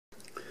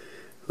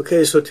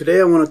Okay, so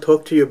today I want to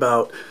talk to you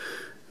about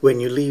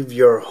when you leave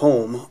your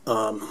home,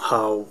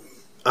 how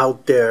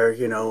out there,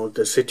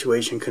 the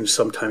situation can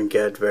sometimes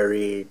get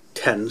very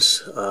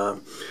tense.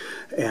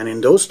 And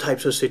in those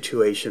types of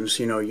situations,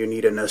 you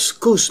need an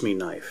Escuseme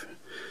knife.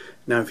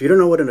 Now, if you don't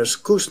know what an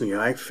Escuseme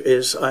knife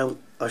is, I'll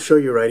show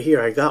you right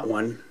here. I got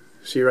one.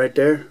 See right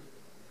there?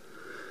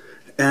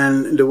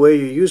 And the way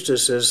you use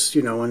this is,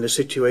 when the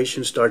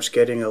situation starts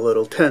getting a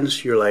little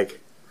tense, you're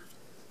like,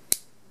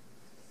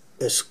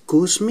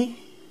 excuse me?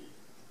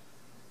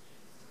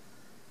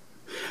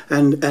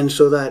 And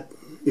so that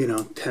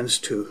tends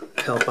to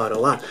help out a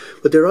lot.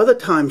 But there are other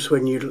times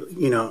when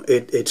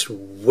it's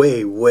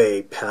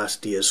way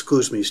past the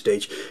excuse me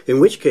stage,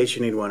 in which case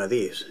you need one of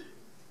these.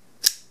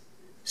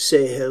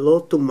 Say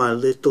hello to my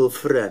little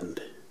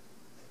friend.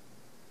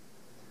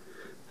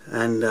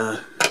 And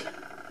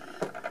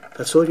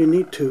that's all you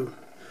need to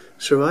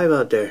survive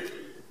out there.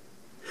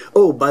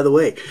 Oh, by the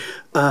way,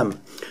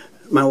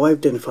 my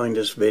wife didn't find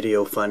this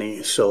video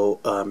funny, so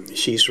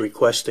she's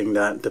requesting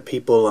that the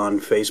people on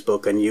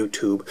Facebook and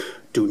YouTube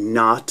do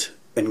not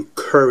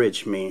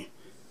encourage me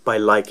by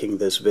liking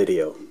this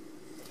video.